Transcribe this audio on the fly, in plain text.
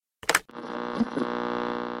The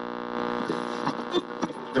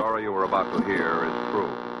story you were about to hear is true.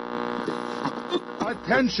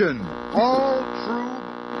 Attention, all true.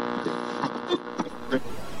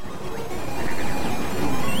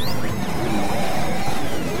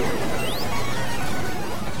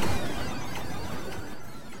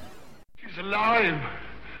 She's alive!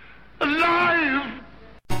 Alive!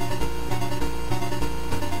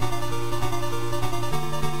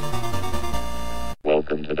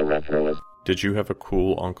 Welcome to the Retro. Did you have a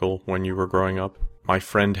cool uncle when you were growing up? My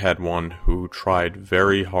friend had one who tried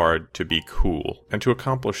very hard to be cool, and to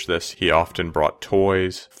accomplish this, he often brought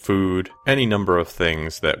toys, food, any number of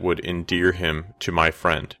things that would endear him to my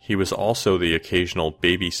friend. He was also the occasional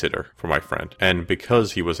babysitter for my friend, and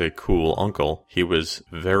because he was a cool uncle, he was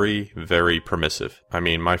very, very permissive. I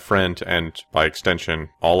mean, my friend, and by extension,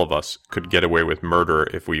 all of us, could get away with murder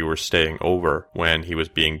if we were staying over when he was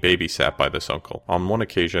being babysat by this uncle. On one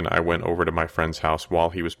occasion, I went over to my friend's house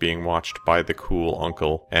while he was being watched by the cool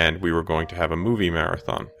uncle, and we were going to have a movie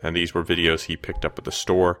marathon. And these were videos he picked up at the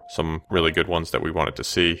store, some really good ones that we wanted to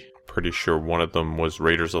see. Pretty sure one of them was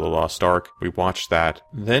Raiders of the Lost Ark. We watched that.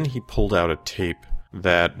 Then he pulled out a tape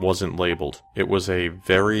that wasn't labeled. It was a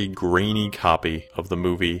very grainy copy of the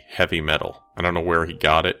movie Heavy Metal. I don't know where he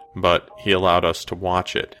got it, but he allowed us to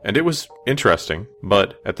watch it. And it was interesting,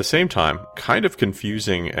 but at the same time, kind of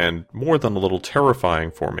confusing and more than a little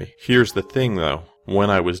terrifying for me. Here's the thing though.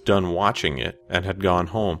 When I was done watching it and had gone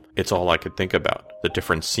home, it's all I could think about. The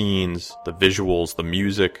different scenes, the visuals, the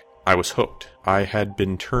music. I was hooked. I had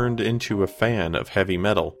been turned into a fan of heavy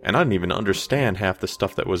metal, and I didn't even understand half the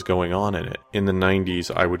stuff that was going on in it. In the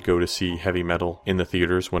 90s, I would go to see heavy metal in the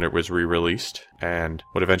theaters when it was re-released, and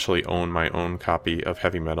would eventually own my own copy of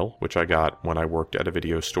Heavy Metal, which I got when I worked at a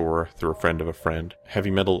video store through a friend of a friend.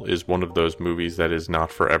 Heavy Metal is one of those movies that is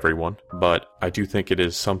not for everyone, but I do think it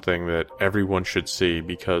is something that everyone should see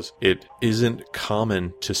because it isn't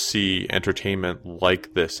common to see entertainment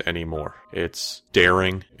like this anymore. It's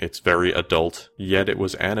daring, it's very adult, yet it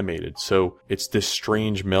was animated, so it's this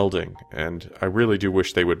strange melding, and I really do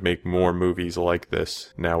wish they would make more movies like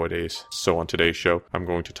this nowadays. So on today's show, I'm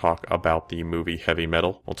going to talk about the movie Heavy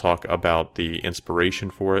Metal. We'll talk about the inspiration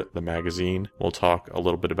for it, the magazine. We'll talk a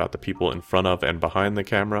little bit about the people in front of and behind the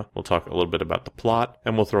camera. We'll talk a little bit about the plot,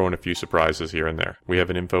 and we'll throw in a few surprises here and there. We have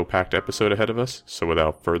an info-packed episode ahead of us, so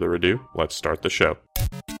without further ado, let's start the show.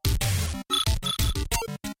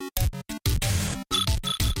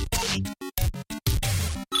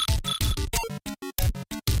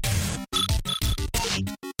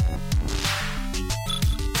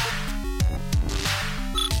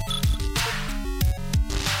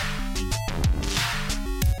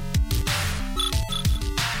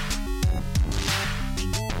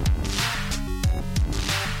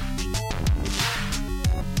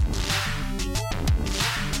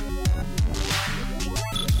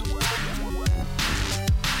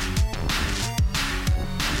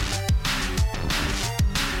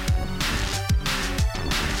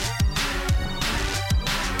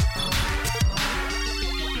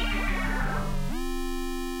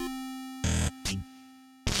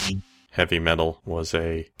 Heavy Metal was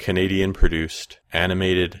a Canadian-produced,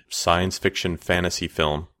 animated science fiction fantasy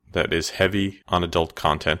film that is heavy on adult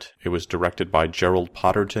content. It was directed by Gerald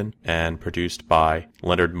Potterton and produced by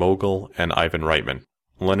Leonard Mogul and Ivan Reitman.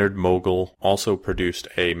 Leonard Mogul also produced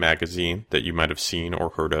a magazine that you might have seen or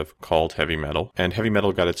heard of called Heavy Metal, and Heavy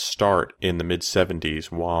Metal got its start in the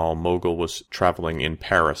mid-70s while Mogul was traveling in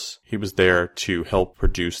Paris. He was there to help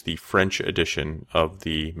produce the French edition of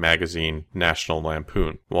the magazine National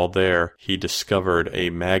Lampoon. While there, he discovered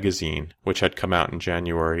a magazine which had come out in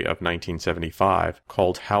January of 1975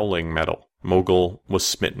 called Howling Metal. Mogul was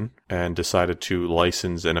smitten and decided to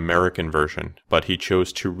license an American version, but he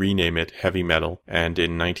chose to rename it Heavy Metal, and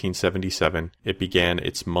in 1977 it began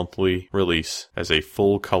its monthly release as a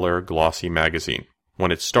full-color glossy magazine.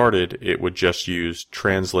 When it started, it would just use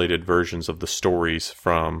translated versions of the stories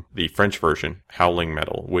from the French version, Howling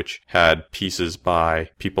Metal, which had pieces by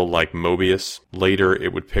people like Moebius. Later,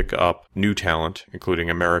 it would pick up new talent, including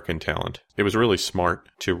American talent. It was really smart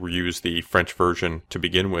to reuse the French version to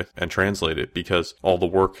begin with and translate it because all the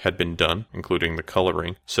work had been done, including the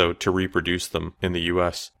coloring, so to reproduce them in the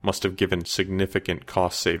US must have given significant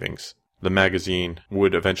cost savings. The magazine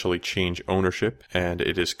would eventually change ownership, and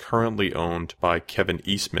it is currently owned by Kevin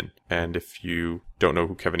Eastman. And if you don't know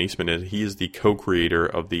who Kevin Eastman is, he is the co-creator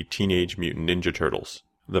of the Teenage Mutant Ninja Turtles.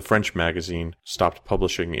 The French magazine stopped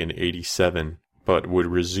publishing in '87, but would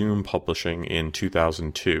resume publishing in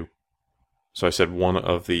 2002. So I said one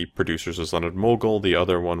of the producers was Leonard Mogul, the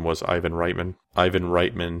other one was Ivan Reitman. Ivan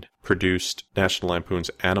Reitman produced National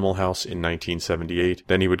Lampoon's Animal House in 1978.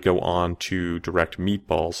 Then he would go on to direct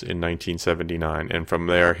Meatballs in 1979, and from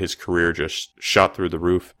there his career just shot through the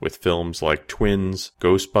roof with films like Twins,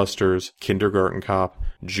 Ghostbusters, Kindergarten Cop,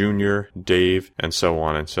 Junior, Dave, and so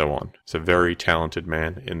on and so on. He's a very talented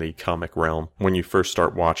man in the comic realm. When you first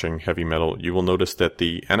start watching Heavy Metal, you will notice that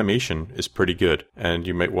the animation is pretty good, and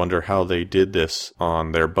you might wonder how they did this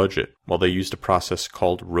on their budget. Well, they used a process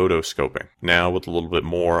called rotoscoping. Now, with a little bit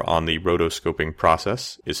more on the rotoscoping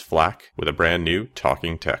process, is Flack with a brand new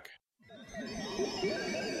Talking Tech.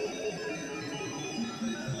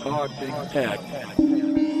 Talking Tech.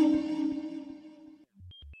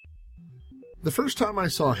 The first time I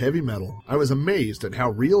saw Heavy Metal, I was amazed at how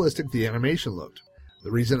realistic the animation looked.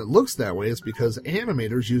 The reason it looks that way is because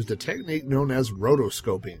animators used a technique known as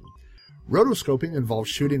rotoscoping. Rotoscoping involves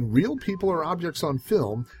shooting real people or objects on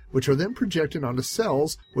film, which are then projected onto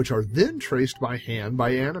cells, which are then traced by hand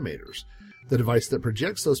by animators. The device that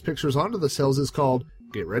projects those pictures onto the cells is called,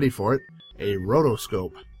 get ready for it, a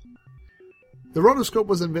rotoscope. The rotoscope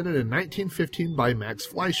was invented in 1915 by Max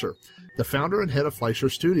Fleischer, the founder and head of Fleischer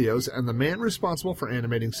Studios, and the man responsible for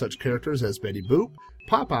animating such characters as Betty Boop,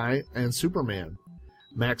 Popeye, and Superman.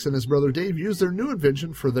 Max and his brother Dave used their new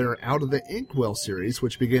invention for their Out of the Inkwell series,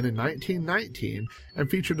 which began in 1919 and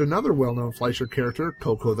featured another well-known Fleischer character,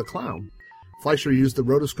 Coco the Clown. Fleischer used the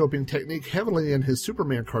rotoscoping technique heavily in his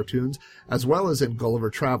Superman cartoons as well as in Gulliver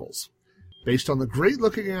Travels. Based on the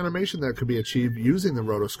great-looking animation that could be achieved using the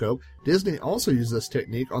rotoscope, Disney also used this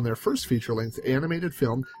technique on their first feature-length animated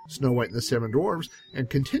film, Snow White and the Seven Dwarfs, and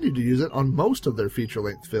continued to use it on most of their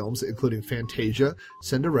feature-length films, including Fantasia,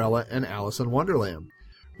 Cinderella, and Alice in Wonderland.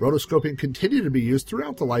 Rotoscoping continued to be used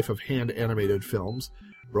throughout the life of hand-animated films.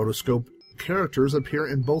 Rotoscope characters appear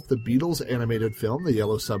in both the Beatles animated film, The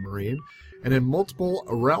Yellow Submarine, and in multiple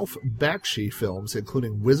Ralph Bakshi films,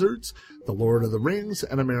 including Wizards, The Lord of the Rings,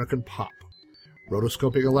 and American Pop.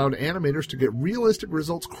 Rotoscoping allowed animators to get realistic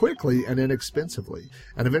results quickly and inexpensively,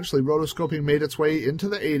 and eventually rotoscoping made its way into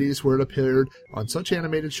the 80s, where it appeared on such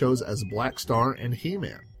animated shows as Black Star and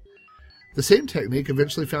He-Man. The same technique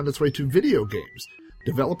eventually found its way to video games.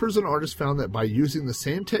 Developers and artists found that by using the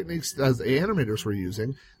same techniques as the animators were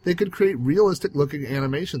using, they could create realistic-looking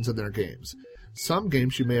animations in their games. Some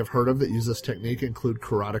games you may have heard of that use this technique include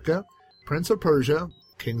Karateka, Prince of Persia,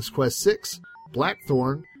 King's Quest VI,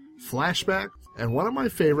 Blackthorn, Flashback, and one of my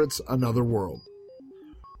favorites, Another World.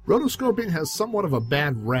 Rotoscoping has somewhat of a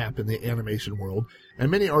bad rap in the animation world, and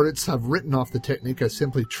many artists have written off the technique as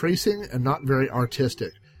simply tracing and not very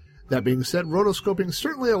artistic. That being said, rotoscoping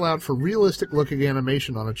certainly allowed for realistic-looking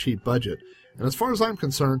animation on a cheap budget, and as far as I'm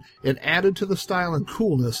concerned, it added to the style and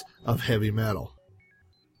coolness of heavy metal.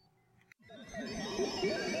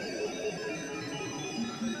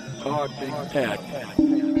 Talking Tech.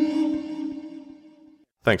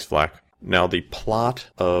 Thanks, Flack. Now, the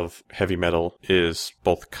plot of Heavy Metal is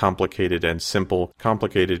both complicated and simple.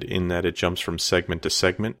 Complicated in that it jumps from segment to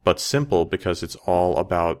segment, but simple because it's all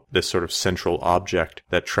about this sort of central object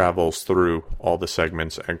that travels through all the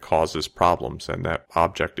segments and causes problems, and that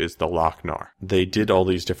object is the Loc-Nar. They did all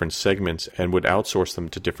these different segments and would outsource them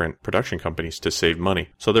to different production companies to save money,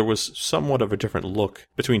 so there was somewhat of a different look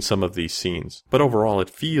between some of these scenes. But overall,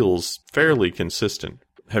 it feels fairly consistent.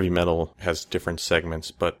 Heavy Metal has different segments,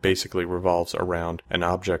 but basically revolves around an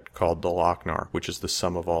object called the Loc-Nar, which is the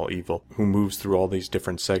sum of all evil, who moves through all these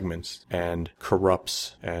different segments and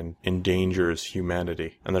corrupts and endangers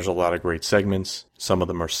humanity. And there's a lot of great segments. Some of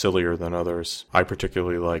them are sillier than others. I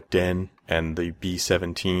particularly like Den and the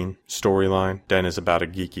B-17 storyline. Den is about a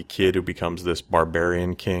geeky kid who becomes this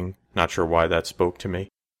barbarian king. Not sure why that spoke to me.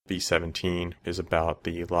 B-17 is about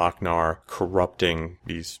the Loc-Nar corrupting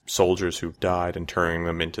these soldiers who've died and turning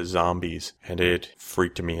them into zombies, and it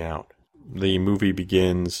freaked me out. The movie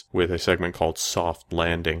begins with a segment called Soft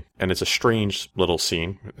Landing, and it's a strange little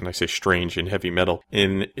scene, and I say strange in Heavy Metal.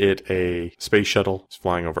 In it, a space shuttle is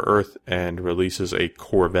flying over Earth and releases a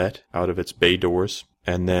Corvette out of its bay doors.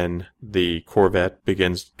 And then the Corvette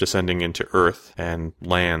begins descending into Earth and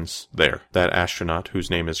lands there. That astronaut, whose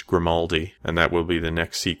name is Grimaldi, and that will be the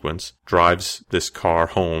next sequence, drives this car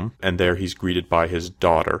home, and there he's greeted by his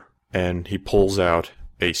daughter. And he pulls out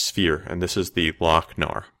a sphere, and this is the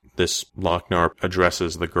Loc-Nar. This Loc-Nar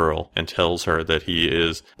addresses the girl and tells her that he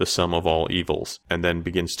is the sum of all evils, and then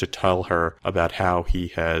begins to tell her about how he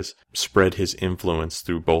has spread his influence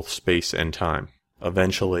through both space and time.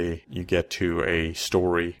 Eventually, you get to a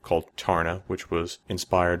story called Tarna, which was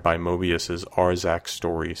inspired by Moebius's Arzak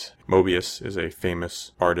stories. Moebius is a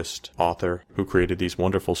famous artist, author, who created these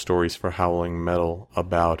wonderful stories for Howling Metal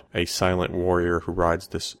about a silent warrior who rides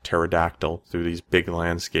this pterodactyl through these big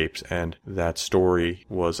landscapes, and that story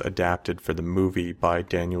was adapted for the movie by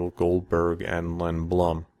Daniel Goldberg and Len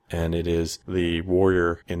Blum. And it is the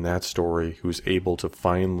warrior in that story who's able to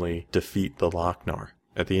finally defeat the Lochnar.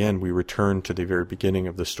 At the end, we return to the very beginning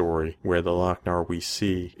of the story, where the Lochnar we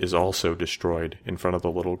see is also destroyed in front of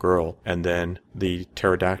the little girl, and then the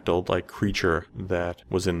pterodactyl-like creature that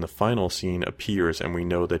was in the final scene appears, and we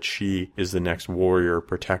know that she is the next warrior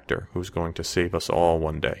protector who's going to save us all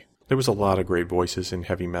one day. There was a lot of great voices in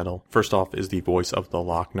heavy metal. First off is the voice of the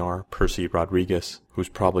Lochnar, Percy Rodriguez, who's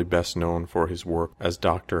probably best known for his work as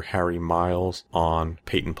Dr. Harry Miles on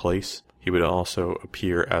Peyton Place. He would also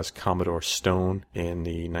appear as Commodore Stone in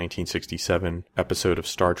the 1967 episode of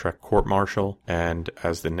Star Trek Court Martial, and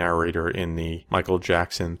as the narrator in the Michael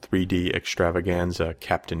Jackson 3D extravaganza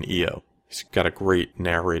Captain EO. He's got a great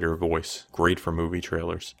narrator voice, great for movie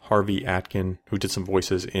trailers. Harvey Atkin, who did some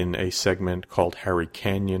voices in a segment called Harry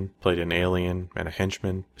Canyon, played an alien and a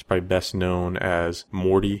henchman. He's probably best known as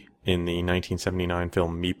Morty in the 1979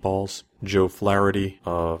 film Meatballs. Joe Flaherty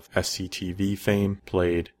of SCTV fame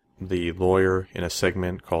played the lawyer in a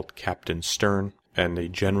segment called Captain Stern, and the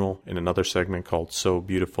general in another segment called So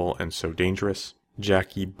Beautiful and So Dangerous.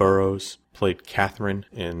 Jackie Burroughs played Catherine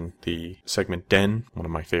in the segment Den, one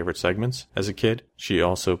of my favorite segments as a kid. She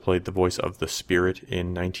also played the voice of the Spirit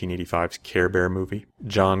in 1985's Care Bear movie.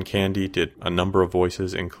 John Candy did a number of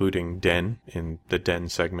voices, including Den in the Den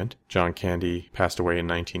segment. John Candy passed away in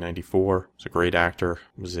 1994. He's a great actor.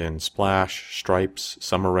 Was in Splash, Stripes,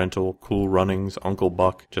 Summer Rental, Cool Runnings, Uncle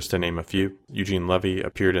Buck, just to name a few. Eugene Levy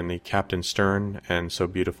appeared in the Captain Stern and So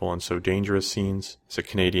Beautiful and So Dangerous scenes. He's a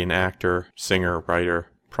Canadian actor, singer, writer,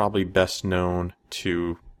 probably best known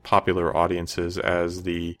to popular audiences as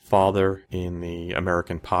the father in the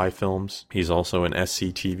American Pie films. He's also an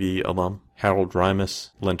SCTV alum. Harold Ramis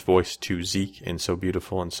lent voice to Zeke in So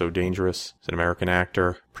Beautiful and So Dangerous. He's an American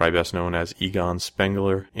actor, probably best known as Egon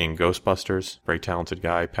Spengler in Ghostbusters. Very talented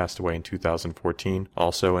guy, passed away in 2014.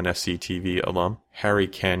 Also an SCTV alum. Harry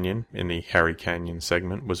Canyon in the Harry Canyon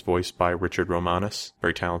segment was voiced by Richard Romanus.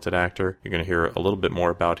 Very talented actor. You're going to hear a little bit more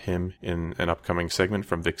about him in an upcoming segment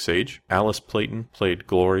from Vic Sage. Alice Playton played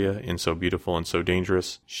Gloria in So Beautiful and So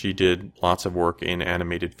Dangerous. She did lots of work in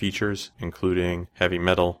animated features, including Heavy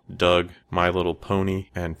Metal, Doug, My Little Pony,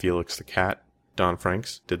 and Felix the Cat. Don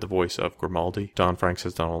Franks did the voice of Grimaldi. Don Franks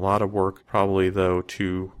has done a lot of work. Probably, though,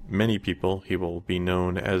 to many people, he will be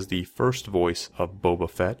known as the first voice of Boba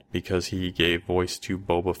Fett, because he gave voice to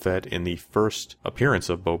Boba Fett in the first appearance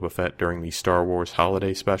of Boba Fett during the Star Wars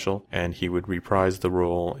Holiday Special, and he would reprise the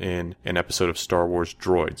role in an episode of Star Wars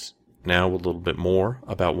Droids. Now, a little bit more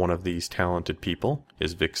about one of these talented people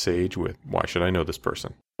is Vic Sage with Why Should I Know This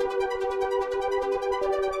Person?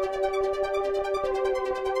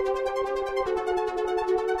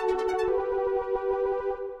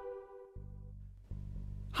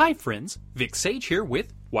 Hi friends, Vic Sage here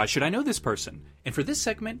with Why Should I Know This Person? And for this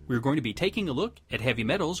segment, we're going to be taking a look at heavy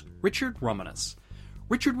metal's Richard Romanus.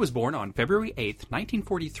 Richard was born on February 8,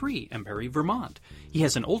 1943 in Barre, Vermont. He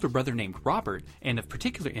has an older brother named Robert, and of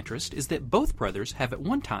particular interest is that both brothers have at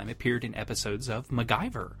one time appeared in episodes of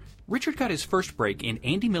MacGyver. Richard got his first break in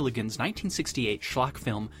Andy Milligan's 1968 schlock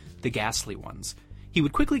film, The Ghastly Ones. He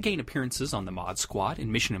would quickly gain appearances on the Mod Squad and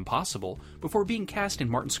Mission Impossible before being cast in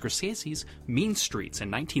Martin Scorsese's Mean Streets in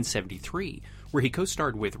 1973, where he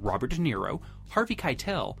co-starred with Robert De Niro, Harvey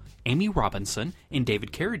Keitel, Amy Robinson, and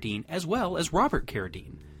David Carradine, as well as Robert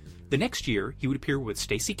Carradine. The next year, he would appear with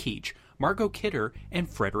Stacy Keach, Margot Kidder, and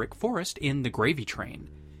Frederick Forrest in The Gravy Train.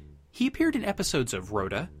 He appeared in episodes of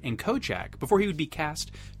Rhoda and Kojak before he would be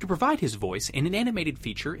cast to provide his voice in an animated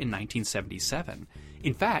feature in 1977.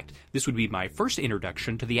 In fact, this would be my first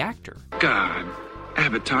introduction to the actor. God,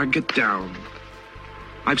 Avatar, get down.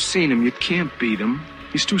 I've seen him. You can't beat him.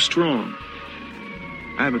 He's too strong.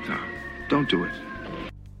 Avatar, don't do it.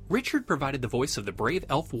 Richard provided the voice of the brave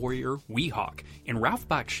elf warrior Weehawk in Ralph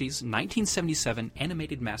Bakshi's 1977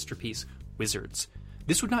 animated masterpiece, Wizards.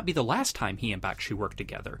 This would not be the last time he and Bakshi worked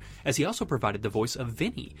together, as he also provided the voice of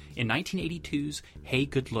Vinny in 1982's Hey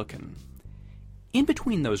Good Lookin'. In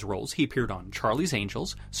between those roles, he appeared on Charlie's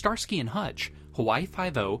Angels, Starsky and Hutch, Hawaii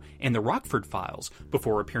Five-0, and The Rockford Files,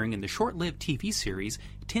 before appearing in the short-lived TV series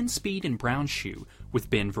Tin Speed and Brown Shoe with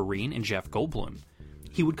Ben Vereen and Jeff Goldblum.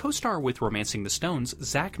 He would co-star with Romancing the Stones'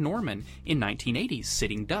 Zach Norman in 1980's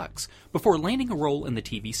Sitting Ducks, before landing a role in the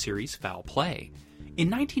TV series Foul Play. In In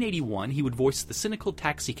 1981, he would voice the cynical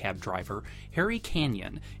taxicab driver Harry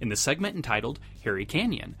Canyon in the segment entitled Harry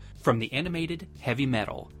Canyon from the animated Heavy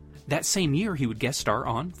Metal. That same year, he would guest star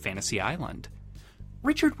on Fantasy Island.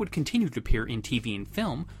 Richard would continue to appear in TV and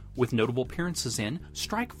film, with notable appearances in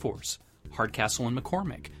Strike Force, Hardcastle and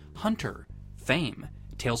McCormick, Hunter, Fame,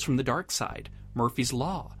 Tales from the Dark Side, Murphy's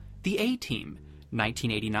Law, The A-Team,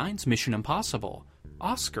 1989's Mission Impossible,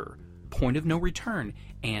 Oscar, Point of No Return,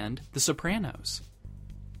 and The Sopranos.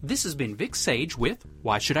 This has been Vic Sage with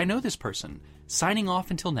Why Should I Know This Person? Signing off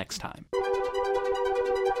until next time.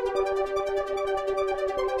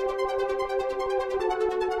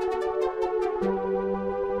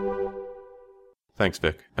 Thanks,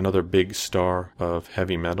 Vic. Another big star of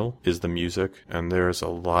heavy metal is the music, and there's a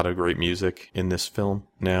lot of great music in this film.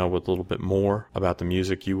 Now, with a little bit more about the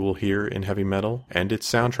music you will hear in heavy metal, and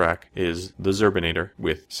its soundtrack is The Zerbinator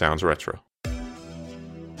with Sounds Retro.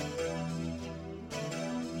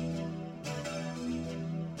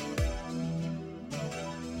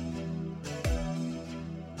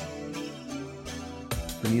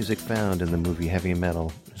 The music found in the movie Heavy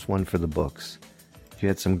Metal is one for the books. You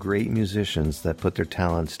had some great musicians that put their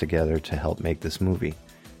talents together to help make this movie.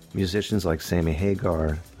 Musicians like Sammy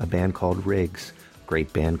Hagar, a band called Riggs, a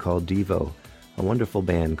great band called Devo, a wonderful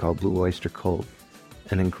band called Blue Oyster Cult,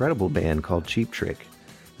 an incredible band called Cheap Trick,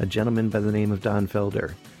 a gentleman by the name of Don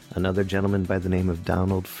Felder, another gentleman by the name of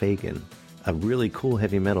Donald Fagen, a really cool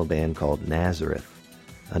heavy metal band called Nazareth,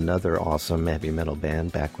 another awesome heavy metal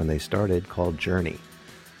band back when they started called Journey,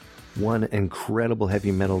 one incredible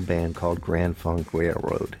heavy metal band called Grand Funk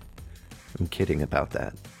Railroad. I'm kidding about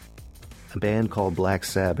that. A band called Black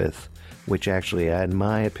Sabbath, which actually, in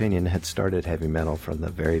my opinion, had started heavy metal from the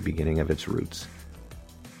very beginning of its roots.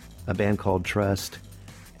 A band called Trust,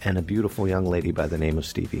 and a beautiful young lady by the name of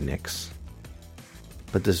Stevie Nicks.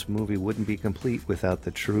 But this movie wouldn't be complete without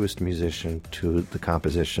the truest musician to the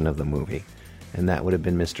composition of the movie, and that would have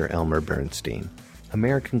been Mr. Elmer Bernstein.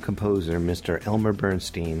 American composer Mr. Elmer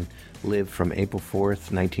Bernstein lived from April 4th,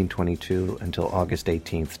 1922 until August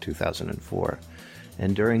 18th, 2004.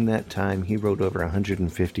 And during that time, he wrote over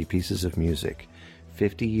 150 pieces of music,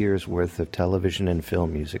 50 years worth of television and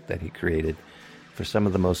film music that he created for some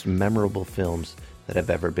of the most memorable films that have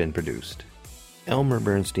ever been produced. Elmer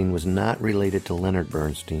Bernstein was not related to Leonard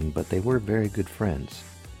Bernstein, but they were very good friends.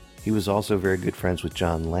 He was also very good friends with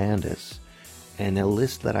John Landis. And a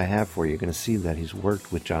list that I have for you, you're going to see that he's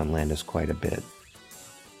worked with John Landis quite a bit.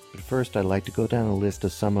 But first, I'd like to go down a list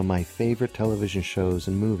of some of my favorite television shows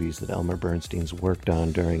and movies that Elmer Bernstein's worked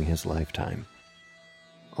on during his lifetime.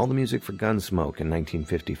 All the music for Gunsmoke in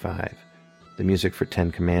 1955, the music for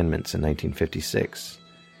 10 Commandments in 1956,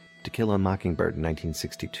 To Kill a Mockingbird in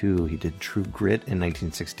 1962, he did True Grit in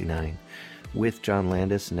 1969, with John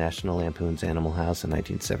Landis, National Lampoon's Animal House in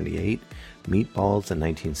 1978, Meatballs in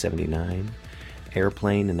 1979,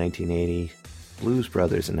 Airplane in 1980, Blues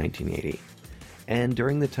Brothers in 1980. And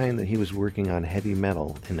during the time that he was working on Heavy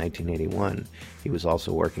Metal in 1981, he was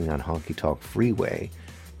also working on Honky Tonk Freeway,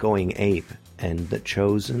 Going Ape, and The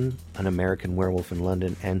Chosen, An American Werewolf in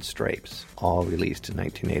London, and Stripes, all released in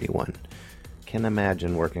 1981. Can't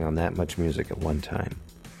imagine working on that much music at one time.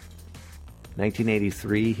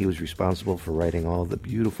 1983, he was responsible for writing all the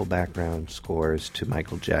beautiful background scores to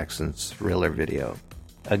Michael Jackson's Thriller video,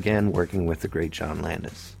 again working with the great John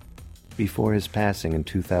Landis. Before his passing in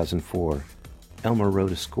 2004, Elmer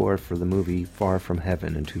wrote a score for the movie Far From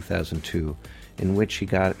Heaven in 2002, in which he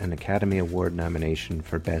got an Academy Award nomination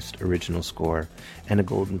for Best Original Score and a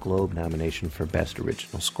Golden Globe nomination for Best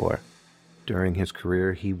Original Score. During his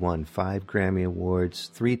career, he won 5 Grammy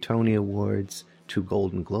Awards, 3 Tony Awards, 2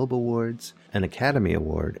 Golden Globe Awards, an Academy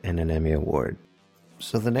Award, and an Emmy Award.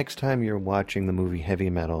 So the next time you're watching the movie Heavy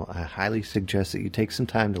Metal, I highly suggest that you take some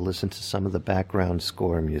time to listen to some of the background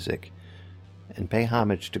score music and pay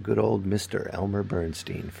homage to good old Mr. Elmer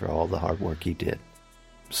Bernstein for all the hard work he did.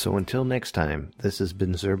 So until next time, this has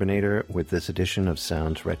been Zerbinator with this edition of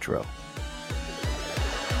Sounds Retro.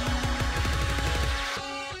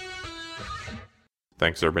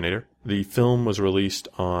 Thanks, Zerbinator. The film was released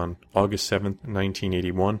on August 7th,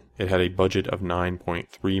 1981. It had a budget of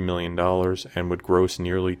 $9.3 million and would gross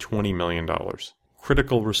nearly $20 million.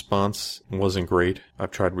 Critical response wasn't great. I've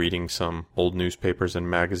tried reading some old newspapers and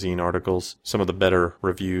magazine articles. Some of the better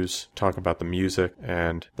reviews talk about the music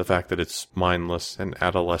and the fact that it's mindless and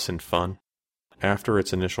adolescent fun. After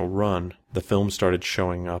its initial run, the film started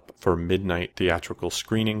showing up for midnight theatrical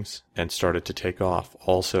screenings and started to take off.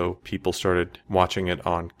 Also, people started watching it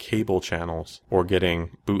on cable channels or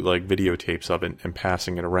getting bootleg videotapes of it and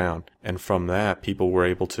passing it around. And from that, people were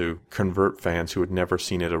able to convert fans who had never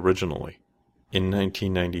seen it originally. In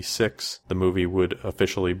 1996, the movie would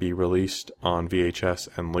officially be released on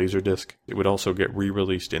VHS and Laserdisc. It would also get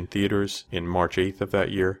re-released in theaters in March 8th of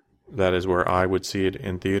that year. That is where I would see it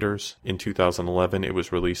in theaters. In 2011, it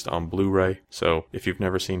was released on Blu-ray. So if you've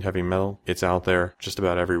never seen Heavy Metal, it's out there just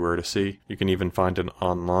about everywhere to see. You can even find it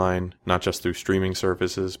online, not just through streaming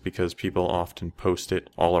services, because people often post it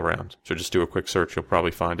all around. So just do a quick search. You'll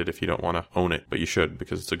probably find it if you don't want to own it, but you should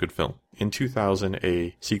because it's a good film. In 2000,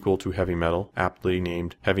 a sequel to Heavy Metal, aptly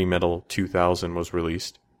named Heavy Metal 2000, was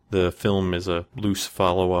released. The film is a loose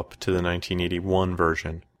follow-up to the 1981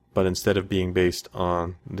 version. But instead of being based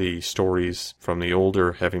on the stories from the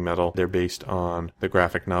older Heavy Metal, they're based on the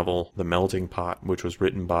graphic novel The Melting Pot, which was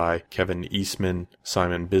written by Kevin Eastman,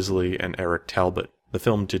 Simon Bisley, and Eric Talbot. The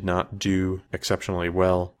film did not do exceptionally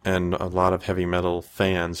well, and a lot of heavy metal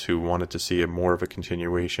fans who wanted to see more of a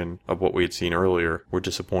continuation of what we had seen earlier were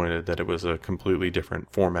disappointed that it was a completely different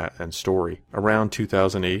format and story. Around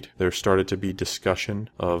 2008, there started to be discussion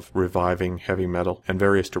of reviving heavy metal, and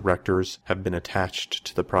various directors have been attached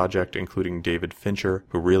to the project, including David Fincher,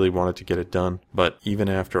 who really wanted to get it done. But even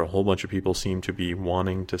after a whole bunch of people seemed to be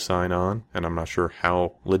wanting to sign on, and I'm not sure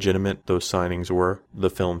how legitimate those signings were, the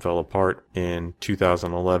film fell apart. In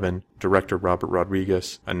 2011, director Robert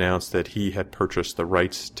Rodriguez announced that he had purchased the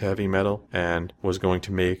rights to Heavy Metal and was going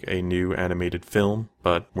to make a new animated film,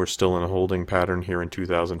 but we're still in a holding pattern here in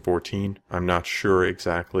 2014. I'm not sure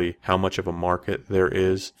exactly how much of a market there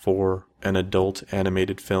is for an adult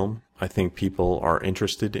animated film. I think people are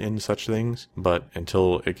interested in such things, but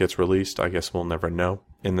until it gets released, I guess we'll never know.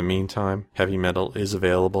 In the meantime, Heavy Metal is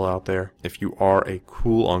available out there. If you are a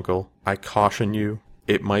cool uncle, I caution you,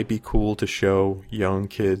 it might be cool to show young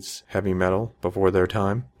kids heavy metal before their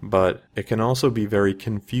time, but it can also be very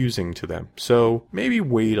confusing to them. So maybe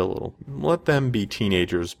wait a little. Let them be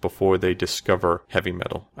teenagers before they discover heavy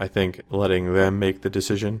metal. I think letting them make the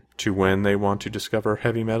decision to when they want to discover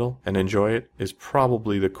heavy metal and enjoy it is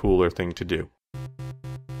probably the cooler thing to do.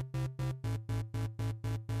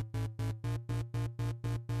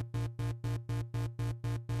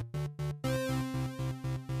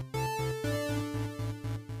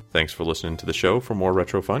 Thanks for listening to the show. For more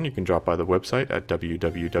retro fun, you can drop by the website at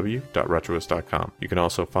www.retroist.com. You can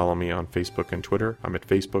also follow me on Facebook and Twitter. I'm at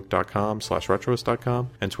facebook.com/retroist.com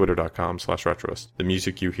and twitter.com/retroist. The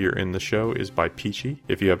music you hear in the show is by Peachy.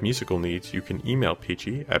 If you have musical needs, you can email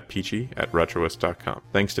Peachy at peachy@retroist.com.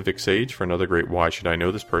 Thanks to Vic Sage for another great Why Should I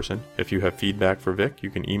Know This Person. If you have feedback for Vic, you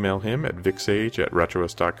can email him at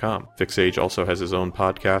vicsage@retroist.com. Vic Sage also has his own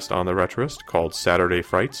podcast on the Retroist called Saturday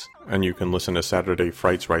Frights, and you can listen to Saturday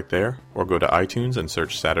Frights right there, or go to iTunes and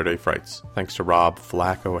search Saturday Frights. Thanks to Rob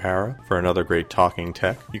Flack O'Hara for another great talking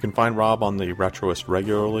tech. You can find Rob on the Retroist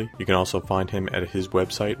regularly. You can also find him at his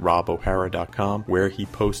website, robohara.com, where he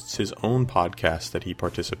posts his own podcasts that he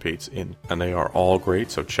participates in, and they are all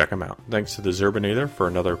great, so check them out. Thanks to the Zerbinator for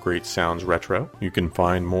another great Sounds Retro. You can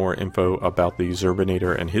find more info about the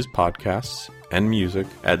Zerbinator and his podcasts and music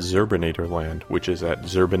at Zerbinatorland, which is at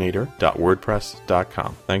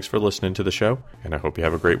zerbinator.wordpress.com. Thanks for listening to the show, and I hope you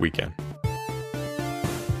have a great weekend.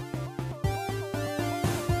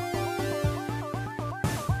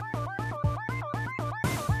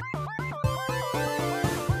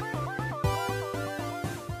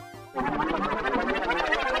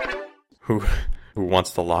 Who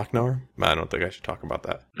wants the Lochnar? I don't think I should talk about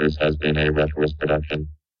that. This has been a Retroist production.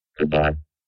 Goodbye.